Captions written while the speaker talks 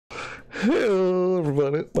Hello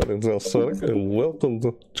everybody, my name's Alsonic, and welcome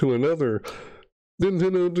to another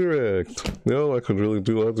Nintendo Direct. Now I could really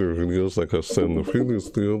do other videos like I said in the previous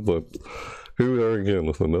video, but here we are again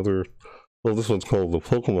with another, well, this one's called the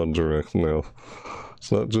Pokemon Direct now.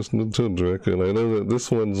 It's not just Nintendo Direct, and I know that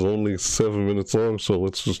this one's only 7 minutes long, so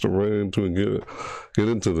let's just get right into it and get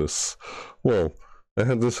into this. Well, I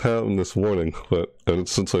had this happen this morning, and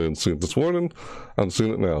since I didn't see it this morning, I'm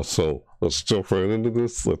seeing it now, so let's jump right into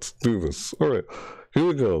this. Let's do this. Alright, here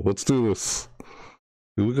we go. Let's do this.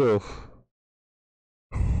 Here we go.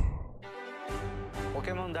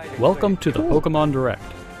 Welcome to the Pokemon Direct.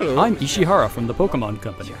 Hello. I'm Ishihara from the Pokemon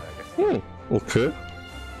Company. Okay.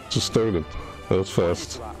 Just started. That was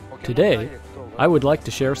fast. Today, I would like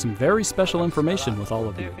to share some very special information with all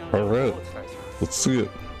of you. Alright. Let's see it.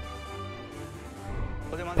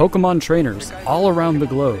 Pokemon trainers all around the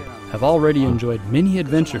globe have already enjoyed many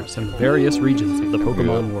adventures in the various regions of the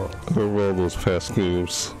Pokemon world. I remember all those past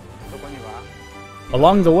games.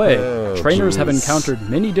 Along the way, trainers have encountered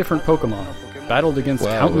many different Pokemon, battled against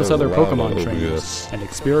countless other Pokemon trainers, and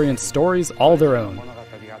experienced stories all their own.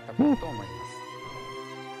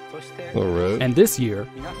 Alright. And this year,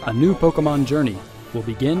 a new Pokemon journey will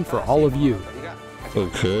begin for all of you.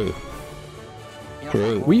 Okay.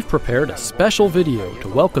 Great. We've prepared a special video to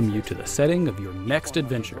welcome you to the setting of your next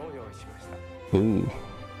adventure. Ooh.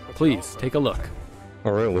 Please take a look.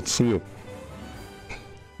 Alright, let's see it.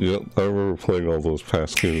 Yep, I remember playing all those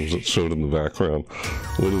past games that showed in the background.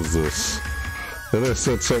 What is this? And I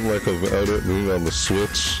said something like about it being on the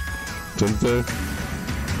Switch, didn't they?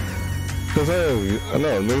 Because I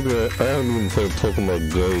haven't even played Pokemon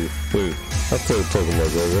Go. Wait, I played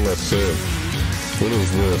Pokemon Go, what am I saying? What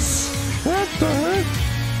is this? What the heck?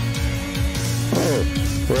 Oh,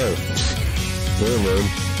 right. Never mind.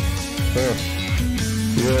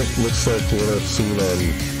 Yeah, looks like what I've seen on...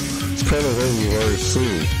 It's kind of what we've already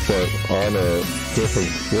seen, but on a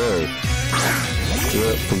different way.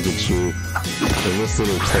 Yeah, Pikachu. And this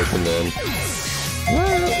little Pokemon.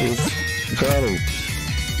 Got him.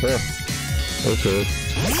 Yeah. Okay.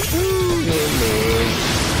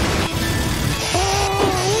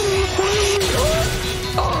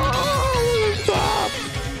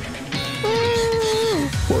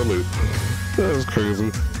 Funny. That was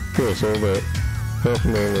crazy. Yes, all that. Half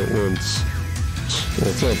an hour at once. Well,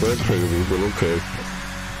 it's not that crazy, but okay.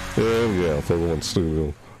 And yeah, Pokemon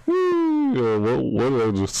Studio. Yeah, what did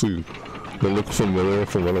I just see? They look familiar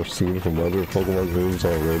from what I've seen from other Pokemon games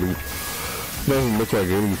already. Doesn't look like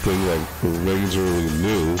anything like majorly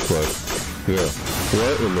new, but yeah.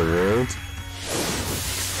 What in the world?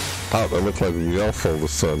 Oh, that looks like Yelfo the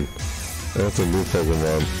Sun. That's a new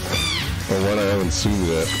Pokemon. And one I haven't seen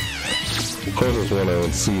yet. Of course there's one I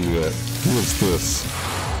haven't seen yet. Who is this?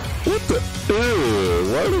 What the?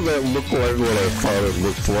 Ew! Why did that look like what I thought it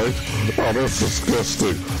looked like? Oh, that's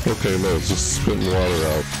disgusting. Okay, no, it's just spitting water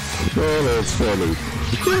out. Oh, that's funny.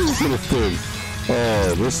 This is the thing.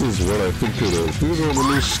 Oh, this is what I think it is. These are the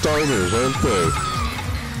new starters, aren't they?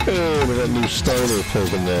 Oh, they got new starter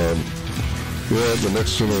Pokemon. Yeah, the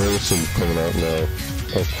next generation's coming out now.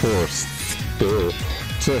 Of course.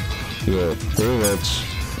 So, yeah, very much.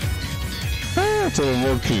 Ah, it's a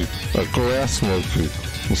monkey. A grass monkey.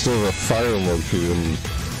 Instead of a fire monkey and,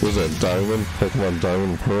 what was that, Diamond? Pokemon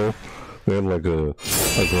Diamond Pearl? They had like a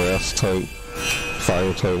grass type,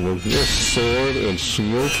 fire type monkey. Yeah, sword and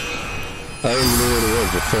shield. I didn't even know what it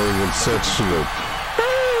was before I even said shield.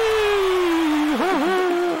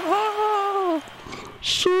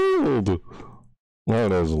 Shield! Wow,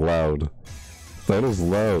 that is loud. That is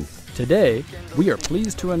loud. Today, we are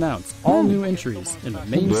pleased to announce all new entries in the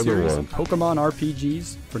main series of Pokemon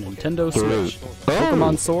RPGs for Nintendo Switch,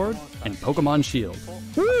 Pokemon Sword, and Pokemon Shield.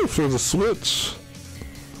 Woo, for the Switch!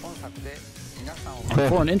 And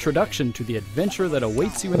for an introduction to the adventure that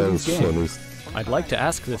awaits you in these games, I'd like to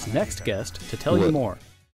ask this next guest to tell you more.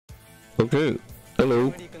 Okay,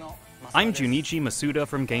 hello. I'm Junichi Masuda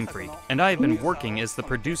from Game Freak, and I have been working as the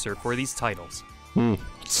producer for these titles.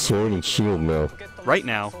 Sword and Shield now. Right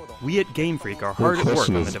now, we at Game Freak are hard at work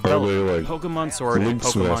on the development of Pokemon Sword and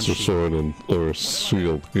Pokemon Shield. Sword or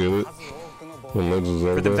Shield, get it? For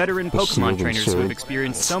the veteran Pokemon trainers who have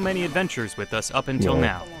experienced so many adventures with us up until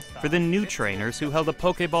now. For the new trainers who held a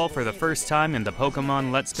Pokeball for the first time in the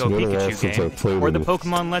Pokemon Let's Go Pikachu game, or the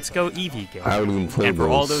Pokemon Let's Go Eevee game. And for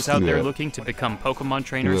all those out there looking to become Pokemon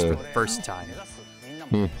trainers for the first time.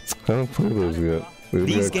 I haven't played those yet.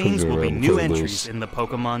 These games will be new entries in the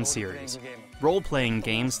Pokemon series. Role-playing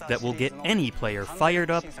games that will get any player fired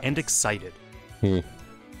up and excited.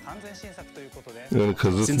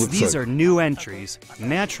 Since these are new entries,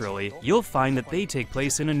 naturally, you'll find that they take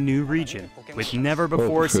place in a new region, with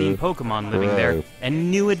never-before-seen Pokemon living there,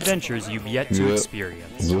 and new adventures you've yet to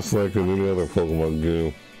experience. Just like in any other Pokemon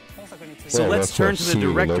game. So let's turn to the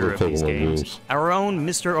director of these games, our own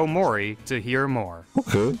Mr. Omori, to hear more.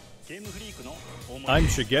 Okay. I'm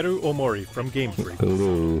Shigeru Omori from Game Freak.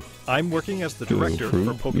 Hello. I'm working as the director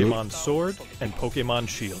for Pokemon Sword and Pokemon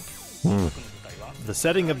Shield. The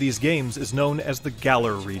setting of these games is known as the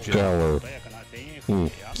Galar region. Galar.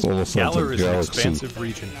 Galar is an expansive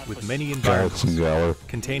region with many environments,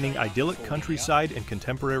 containing idyllic countryside and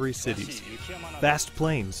contemporary cities, vast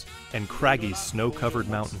plains, and craggy snow-covered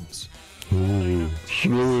mountains.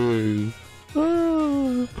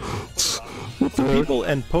 People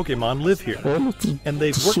and Pokemon live here, and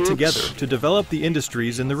they've worked together to develop the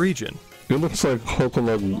industries in the region. It looks like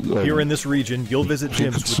Pokemon. Here in this region, you'll visit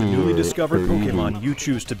gyms with the newly discovered Pokemon you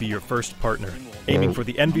choose to be your first partner, aiming for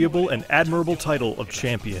the enviable and admirable title of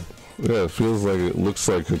champion. Yeah, it feels like it looks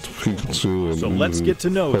like it's Pikachu and so let's get to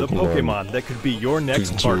know the Pokemon that could be your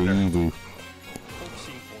next partner.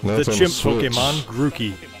 The chimp Pokemon,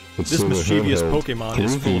 Grookey. This mischievous Pokemon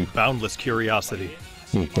is full of boundless curiosity.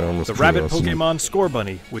 The rabbit Pokemon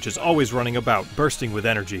Scorbunny, which is always running about, bursting with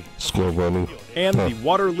energy. Scorbunny. And the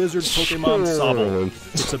water lizard Pokemon Sobble.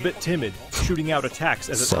 It's a bit timid, shooting out attacks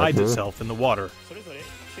as it hides itself in the water.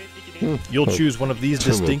 You'll choose one of these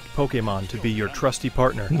distinct Pokemon to be your trusty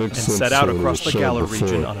partner and set out across the Galar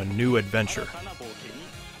region on a new adventure.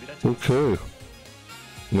 Okay.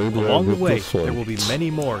 Along the way, there will be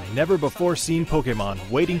many more never-before-seen Pokemon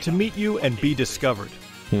waiting to meet you and be discovered.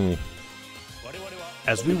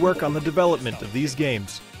 As we work on the development of these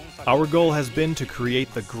games, our goal has been to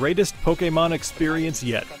create the greatest Pokemon experience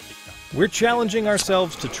yet. We're challenging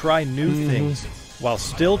ourselves to try new things, while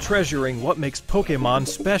still treasuring what makes Pokemon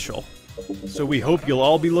special. So we hope you'll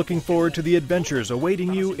all be looking forward to the adventures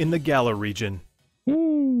awaiting you in the Galar region.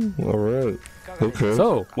 Alright. Okay.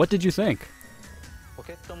 So, what did you think?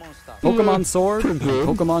 Pokemon Sword and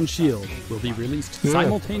Pokemon Shield will be released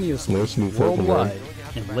simultaneously worldwide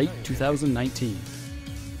in late 2019.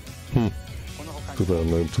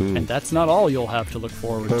 2019. And that's not all you'll have to look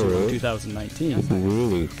forward to in 2019.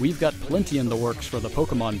 Really? We've got plenty in the works for the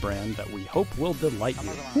Pokemon brand that we hope will delight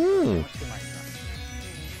you.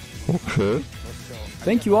 Okay.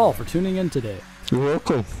 Thank you all for tuning in today. You're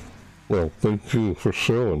welcome. Well, thank you for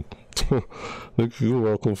sharing. Thank you. You're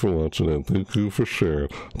welcome for watching it. Thank you for sharing.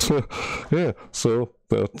 Yeah, so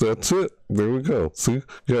that's it. There we go. See?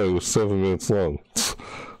 Yeah, it was 7 minutes long.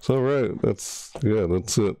 So right, that's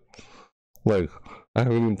it. Like, I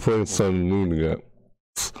haven't even played Sun and Moon yet.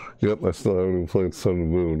 Yep, I still haven't even played Sun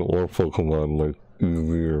and Moon or Pokemon like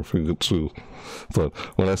Eevee or Pikachu. But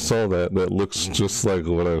when I saw that looks just like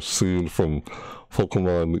what I've seen from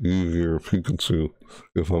Pokemon Eevee or Pikachu.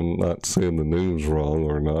 If I'm not saying the names wrong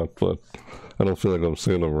or not, but I don't feel like I'm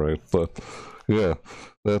saying them right. But yeah,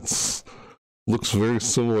 looks very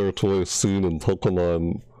similar to what I've seen in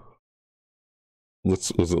Pokemon.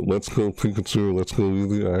 Let's Go Pikachu, Let's Go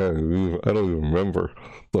Eevee? I don't even remember,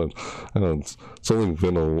 but it's only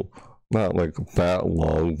been not like that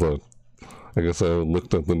long, but I guess I haven't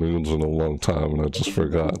looked at the names in a long time and I just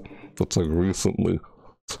forgot. That's like recently.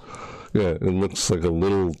 Yeah, it looks like a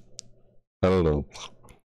little, I don't know,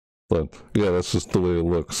 but yeah, that's just the way it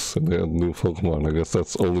looks. And they have new Pokemon. I guess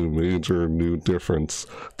that's the only major new difference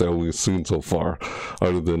that we've seen so far,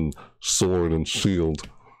 other than Sword and Shield.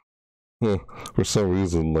 For some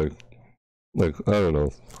reason, like I don't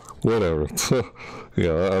know, whatever.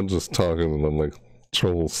 Yeah, I'm just talking and I'm like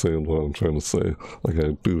trouble saying what I'm trying to say, like I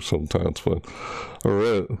do sometimes. But all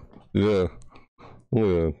right, yeah.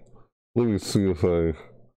 Let me see if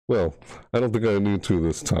well, I don't think I need to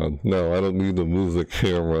this time. No, I don't need to move the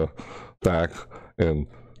camera back and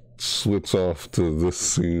switch off to this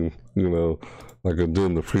scene, you know, like I did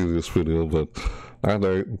in the previous video. But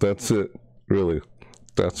that's it, really.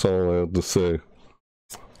 That's all I have to say.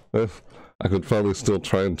 I could probably still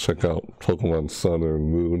try and check out Pokemon Sun or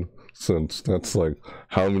Moon, since that's like,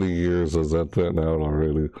 how many years has that been out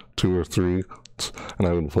already? 2 or 3? And I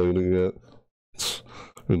haven't played it yet?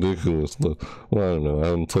 Ridiculous. Well, I don't know. I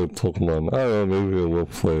haven't played Pokemon. I don't know, maybe I will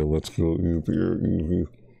play Let's Go Eevee.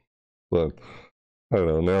 But I don't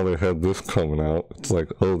know, now they had this coming out. It's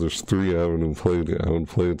like, oh, there's 3 I haven't even played yet. I haven't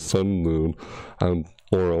played Sun and Moon,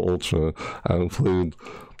 or Ultra. I haven't played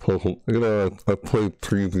Pokemon. You know, I played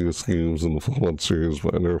previous games in the Pokemon series,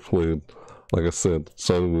 but I never played, like I said,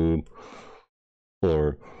 Sun and Moon,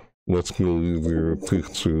 or Let's Go Eevee or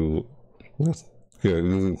Pikachu. yeah,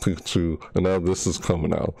 using Pikachu, and now this is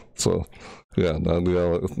coming out. So, yeah, now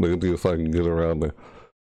maybe if I can get around to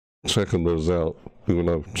checking those out, even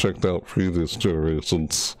I've checked out previous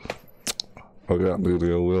generations. Oh yeah,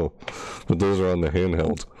 maybe I will. But those are on the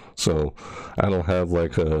handheld, so I don't have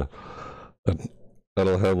like a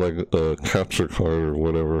capture card or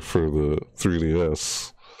whatever for the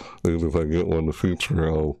 3DS. Maybe if I get one in the future,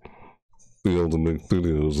 I'll be able to make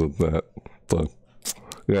videos of that. But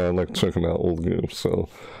yeah, I like checking out old games. So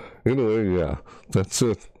anyway, yeah, that's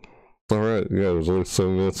it. Alright, yeah, it was only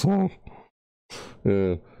 7 minutes long.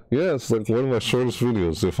 Yeah, it's like one of my shortest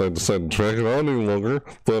videos if I decide to drag it on any longer,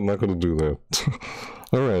 but I'm not going to do that.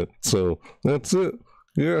 Alright, so that's it.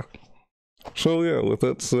 Yeah. So yeah, with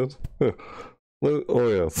that said, oh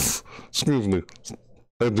yeah, excuse me.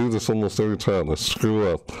 I do this almost every time. I screw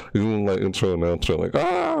up. Even like intro and outro, like,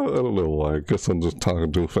 I don't know why. I guess I'm just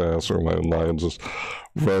talking too fast, or my mind just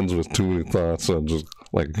runs with too many thoughts. I'm just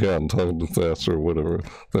like, yeah, I'm talking too fast, or whatever.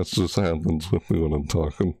 That just happens with me when I'm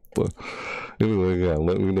talking. But anyway, yeah,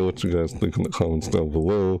 let me know what you guys think in the comments down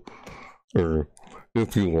below. Or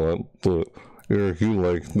if you want, but if you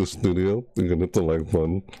like this video, you can hit the like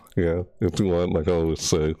button. Yeah, if you want, like I always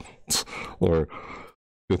say. Or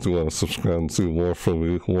if you want to subscribe and see more from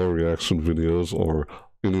me, more reaction videos, or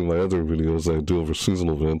any of my other videos I do over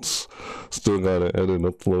seasonal events. Still gotta edit and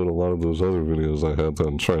upload a lot of those other videos I had that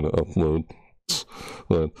I'm trying to upload.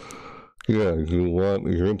 But yeah, if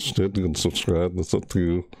you're interested, you can subscribe. That's up to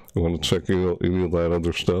you. You want to check out any of that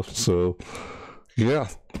other stuff. So yeah,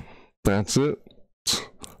 that's it.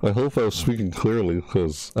 I hope I was speaking clearly,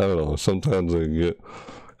 because I don't know, sometimes I get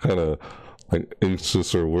kind of like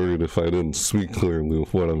anxious or worried if I didn't speak clearly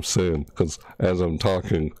with what I'm saying, because as I'm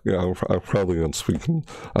talking, yeah, I'm probably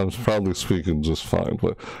speaking just fine,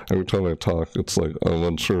 but every time I talk, it's like I'm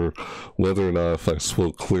unsure whether or not if I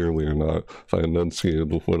spoke clearly or not, if I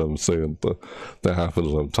enunciated with what I'm saying. But that happens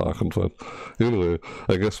when I'm talking. But anyway,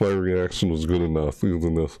 I guess my reaction was good enough,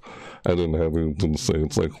 even if I didn't have anything to say.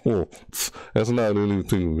 It's like, well, that's not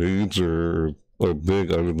anything major or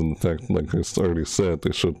big, other than the fact, like I already said,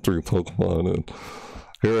 they showed 3 Pokemon, and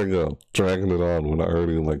here I go, dragging it on when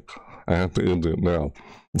I have to end it now.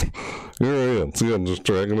 Here I am, see, I'm just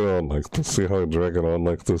dragging it on like this. See how I drag it on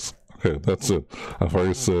like this? Okay, that's it. I've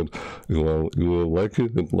already said, you will like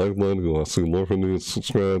it, hit the like button, you want to see more from me,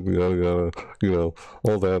 subscribe, yada yada,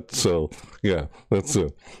 all that. So, yeah, that's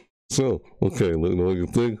it. So, okay, let me know what you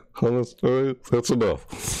think. Comments? Alright, that's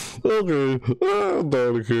enough. Okay, I'm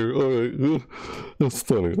down of here. Alright, that's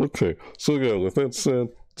funny. Okay, so yeah, with that said,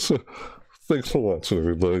 thanks for watching,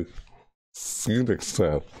 everybody. See you next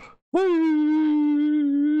time. Bye!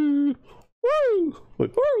 Woo!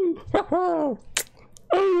 Like, woo! Ha ha!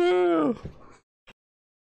 Oh yeah!